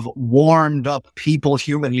amount of warmed up people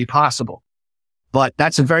humanly possible. But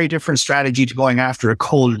that's a very different strategy to going after a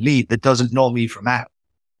cold lead that doesn't know me from Adam.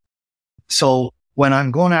 So when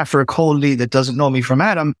I'm going after a cold lead that doesn't know me from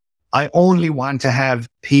Adam, I only want to have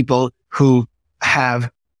people who have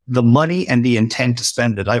the money and the intent to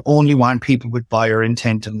spend it. I only want people with buyer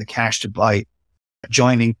intent and the cash to buy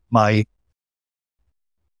joining my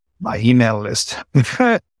email list.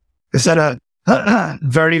 Is that a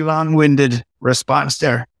very long-winded response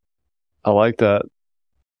there? I like that.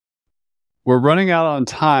 We're running out on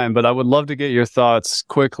time, but I would love to get your thoughts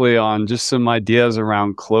quickly on just some ideas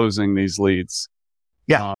around closing these leads.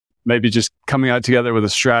 Yeah. Maybe just coming out together with a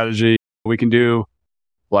strategy. We can do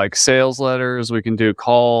like sales letters, we can do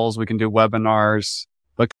calls, we can do webinars.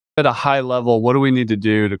 But at a high level, what do we need to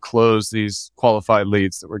do to close these qualified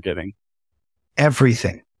leads that we're getting?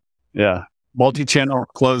 Everything. Yeah. Multi-channel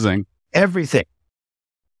closing. Everything.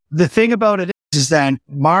 The thing about it is that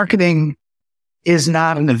marketing is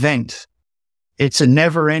not an event. It's a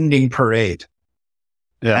never-ending parade.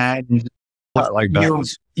 Yeah. And I like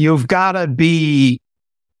that. You've got to be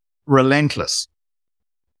relentless.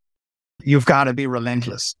 You've got to be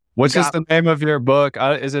relentless. What's just the name of your book?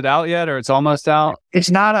 Is it out yet or it's almost out? It's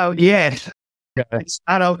not out yet. Okay. It's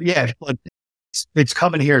not out yet, but it's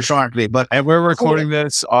coming here shortly. And we're recording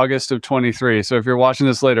this August of 23. So if you're watching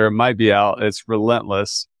this later, it might be out. It's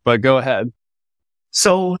relentless, but go ahead.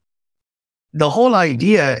 So the whole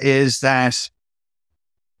idea is that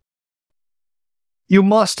you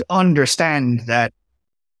must understand that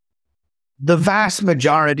the vast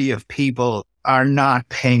majority of people are not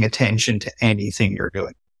paying attention to anything you're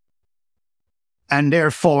doing. And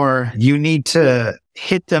therefore, you need to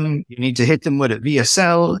hit them. You need to hit them with a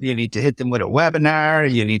VSL. You need to hit them with a webinar.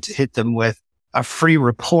 You need to hit them with a free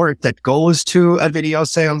report that goes to a video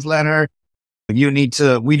sales letter. We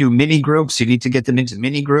do mini groups. You need to get them into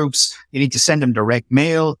mini groups. You need to send them direct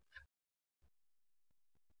mail.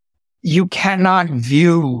 You cannot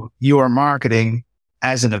view your marketing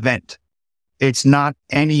as an event. It's not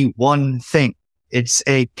any one thing. It's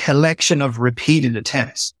a collection of repeated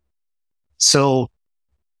attempts. So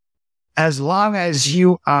as long as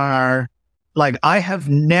you are like, I have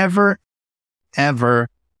never, ever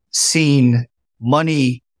seen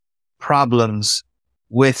money problems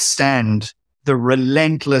withstand the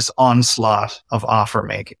relentless onslaught of offer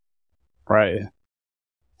making. Right.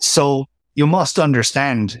 So you must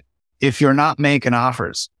understand, if you're not making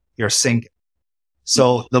offers, you're sinking.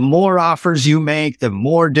 So the more offers you make, the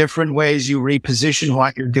more different ways you reposition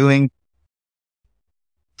what you're doing,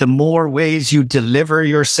 the more ways you deliver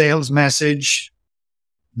your sales message,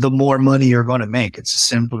 the more money you're going to make. It's as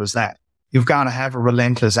simple as that. You've got to have a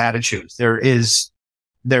relentless attitude.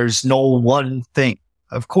 There's no one thing.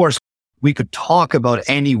 Of course, we could talk about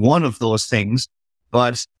any one of those things,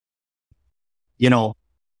 but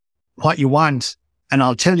what you want, and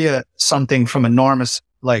I'll tell you something from enormous,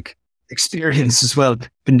 experience as well.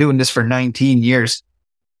 Been doing this for 19 years.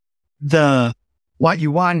 What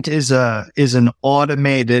you want is an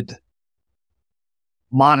automated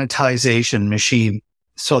monetization machine,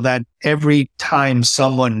 so that every time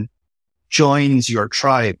someone joins your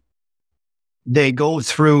tribe, they go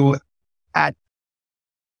through at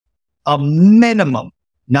a minimum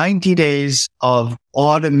 90 days of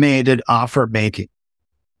automated offer making.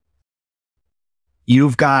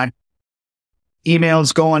 You've got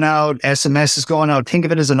emails going out, SMSs going out. Think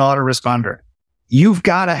of it as an autoresponder.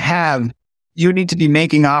 You need to be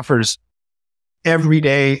making offers every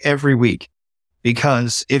day, every week,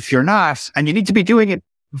 because if you're not, and you need to be doing it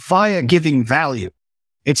via giving value.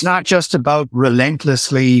 It's not just about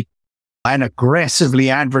relentlessly and aggressively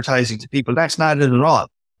advertising to people. That's not it at all.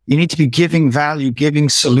 You need to be giving value, giving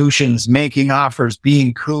solutions, making offers,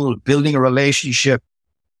 being cool, building a relationship,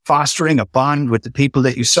 fostering a bond with the people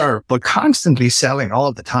that you serve, but constantly selling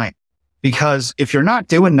all the time. Because if you're not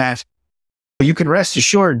doing that, you can rest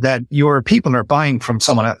assured that your people are buying from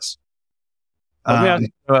someone else. Let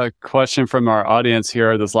me ask a question from our audience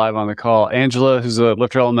here that's live on the call. Angela, who's a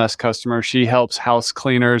Lifter LMS customer, she helps house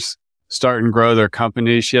cleaners start and grow their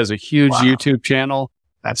company. She has a huge YouTube channel.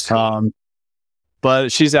 That's cool.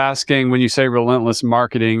 But she's asking, when you say relentless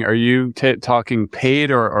marketing, are you talking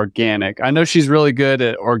paid or organic? I know she's really good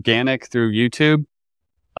at organic through YouTube.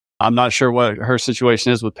 I'm not sure what her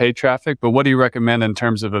situation is with paid traffic, but what do you recommend in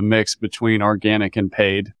terms of a mix between organic and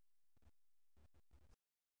paid?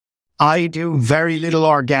 I do very little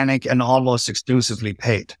organic and almost exclusively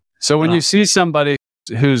paid. So when you see somebody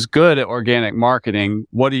who's good at organic marketing,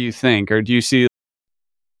 what do you think? Or do you see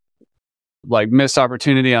like missed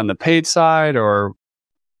opportunity on the paid side, or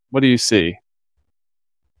what do you see?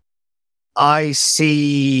 I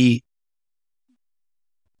see,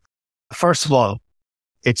 first of all,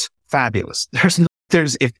 it's fabulous.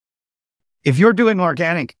 If you're doing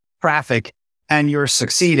organic traffic and you're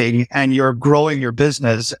succeeding and you're growing your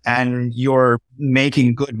business and you're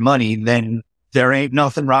making good money, then there ain't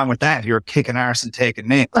nothing wrong with that. You're kicking arse and taking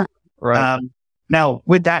names. Right. Now,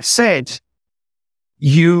 with that said,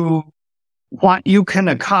 what you can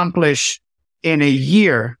accomplish in a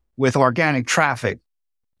year with organic traffic,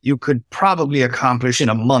 you could probably accomplish in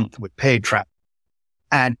a month with paid traffic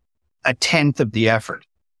at 1/10 of the effort.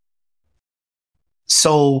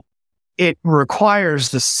 So it requires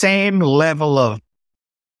the same level of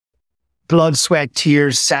blood, sweat,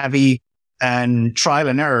 tears, savvy, and trial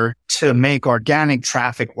and error to make organic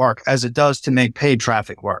traffic work as it does to make paid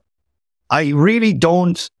traffic work. I really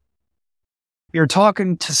don't. You're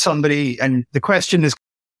talking to somebody and the question is,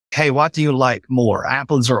 hey, what do you like more,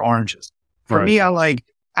 apples or oranges? For me, I like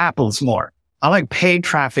apples more. I like paid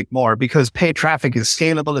traffic more because paid traffic is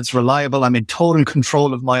scalable. It's reliable. I'm in total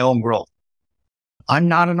control of my own growth. I'm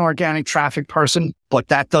not an organic traffic person, but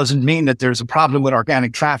that doesn't mean that there's a problem with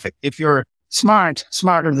organic traffic. If you're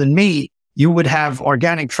smarter than me, you would have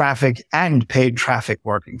organic traffic and paid traffic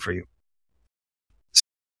working for you.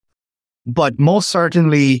 But most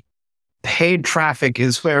certainly, paid traffic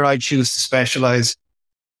is where I choose to specialize.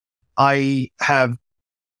 I have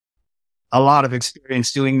a lot of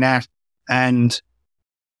experience doing that. And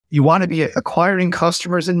you want to be acquiring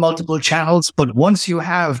customers in multiple channels. But once you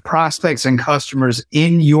have prospects and customers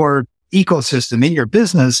in your ecosystem, in your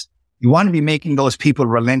business, you want to be making those people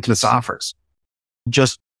relentless offers,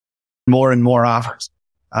 just more and more offers.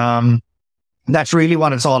 That's really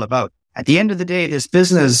what it's all about. At the end of the day, this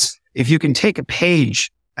business, if you can take a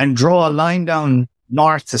page and draw a line down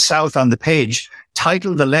north to south on the page,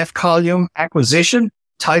 title the left column acquisition,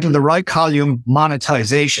 title the right column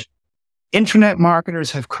monetization. Internet marketers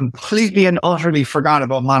have completely and utterly forgot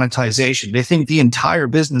about monetization. They think the entire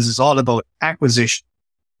business is all about acquisition.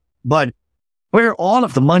 But where all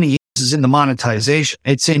of the money is in the monetization.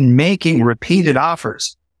 It's in making repeated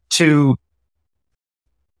offers to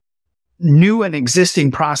new and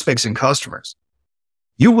existing prospects and customers.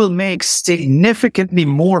 You will make significantly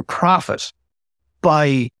more profit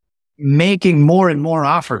by making more and more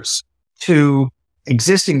offers to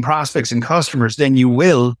existing prospects and customers than you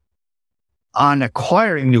will on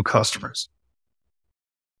acquiring new customers.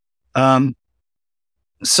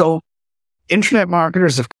 So internet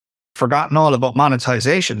marketers have forgotten all about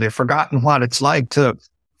monetization. They've forgotten what it's like to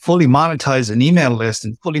fully monetize an email list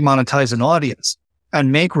and fully monetize an audience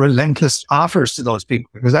and make relentless offers to those people,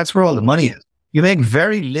 because that's where all the money is. You make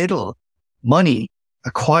very little money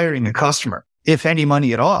acquiring a customer, if any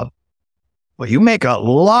money at all, but you make a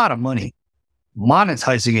lot of money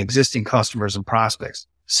monetizing existing customers and prospects.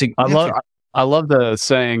 I love the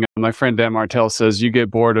saying, my friend Dan Martell says, you get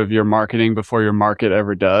bored of your marketing before your market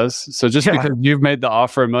ever does. So just because you've made the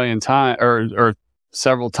offer a million times or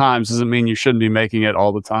several times doesn't mean you shouldn't be making it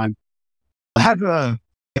all the time.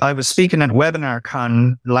 I was speaking at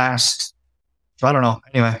WebinarCon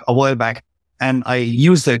a while back, and I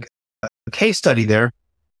used a case study there.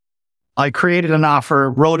 I created an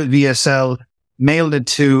offer, wrote a VSL, mailed it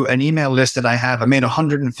to an email list that I have. I made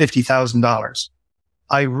 $150,000.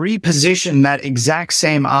 I repositioned that exact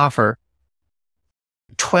same offer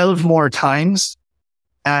 12 more times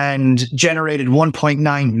and generated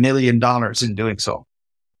 $1.9 million in doing so.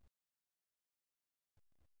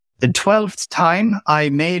 The 12th time I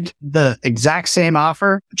made the exact same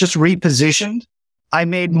offer, just repositioned, I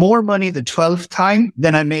made more money the 12th time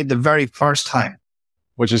than I made the very first time.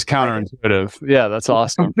 Which is counterintuitive. Yeah, that's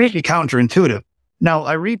awesome. Completely counterintuitive. Now,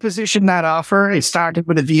 I repositioned that offer. It started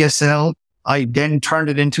with a VSL. I then turned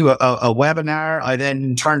it into a webinar. I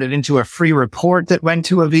then turned it into a free report that went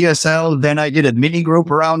to a VSL. Then I did a mini group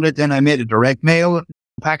around it. Then I made a direct mail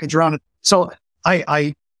package around it. So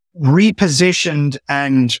I repositioned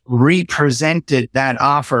and represented that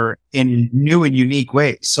offer in new and unique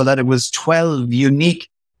ways so that it was 12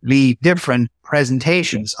 uniquely different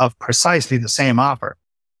presentations of precisely the same offer.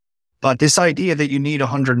 But this idea that you need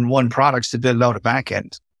 101 products to build out a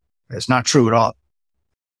backend is not true at all.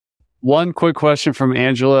 One quick question from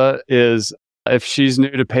Angela is, if she's new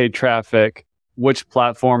to paid traffic, which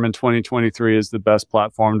platform in 2023 is the best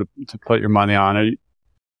platform to put your money on?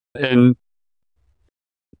 And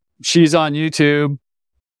she's on YouTube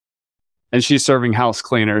and she's serving house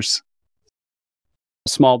cleaners,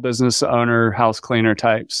 small business owner, house cleaner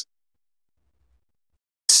types.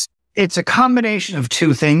 It's a combination of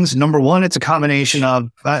two things. Number one, it's a combination of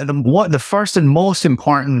the first and most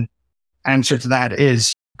important answer to that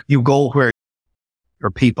is you go where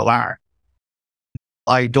your people are.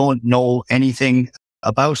 I don't know anything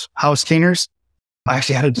about house cleaners. I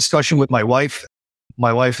actually had a discussion with my wife.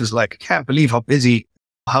 My wife is like, I can't believe how busy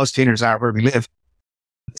house cleaners are where we live.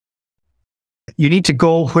 You need to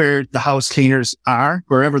go where the house cleaners are,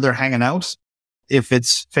 wherever they're hanging out. If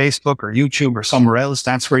it's Facebook or YouTube or somewhere else,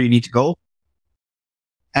 that's where you need to go.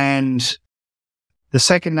 And the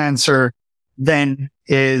second answer then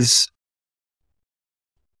is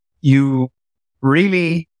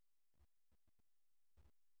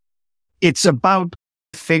it's about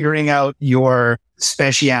figuring out your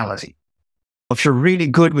speciality. If you're really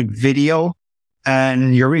good with video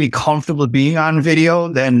and you're really comfortable being on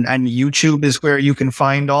video, and YouTube is where you can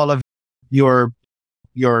find all of your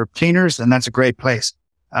cleaners, and that's a great place.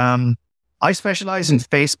 I specialize in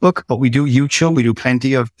Facebook, but we do YouTube. We do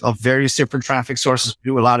plenty of various different traffic sources. We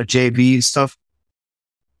do a lot of JV stuff.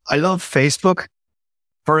 I love Facebook.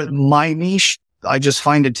 For my niche, I just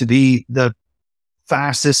find it to be the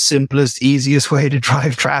fastest, simplest, easiest way to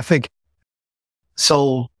drive traffic.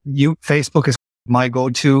 So Facebook is my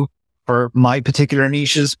go-to for my particular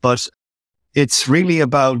niches, but it's really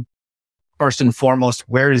about, first and foremost,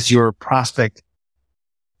 where is your prospect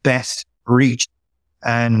best reached?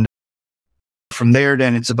 And from there,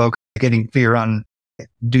 then it's about getting clear on,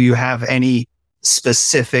 do you have any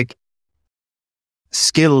specific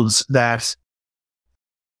skills that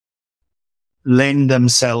lend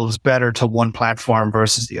themselves better to one platform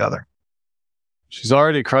versus the other? She's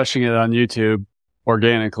already crushing it on YouTube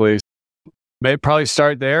organically. Maybe probably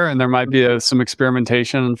start there, and there might be some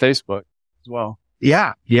experimentation on Facebook as well.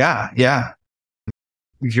 Yeah.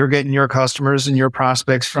 If you're getting your customers and your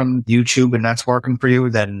prospects from YouTube and that's working for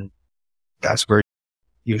you, then that's where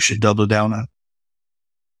you should double down on.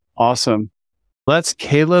 Awesome. That's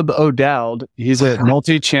Caleb O'Dowd. He's at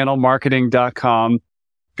multichannelmarketing.com.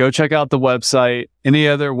 Go check out the website. Any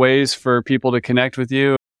other ways for people to connect with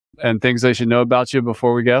you and things they should know about you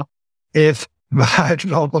before we go? I don't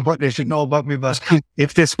know what they should know about me, but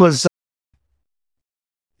if this was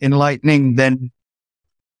enlightening, then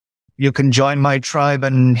you can join my tribe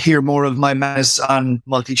and hear more of my madness on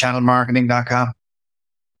multichannelmarketing.com.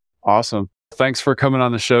 Awesome. Thanks for coming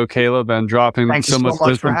on the show, Caleb, and dropping so much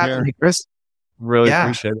wisdom for having me, Chris. Really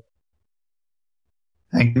appreciate it.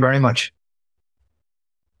 Thank you very much.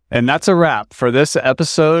 And that's a wrap for this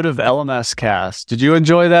episode of LMS Cast. Did you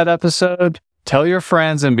enjoy that episode? Tell your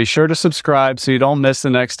friends and be sure to subscribe so you don't miss the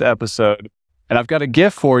next episode. And I've got a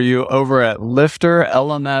gift for you over at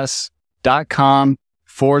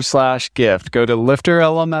lifterlms.com/gift. Go to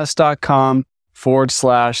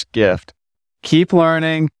lifterlms.com/gift. Keep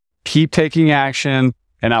learning, keep taking action,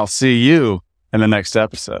 and I'll see you in the next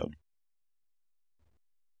episode.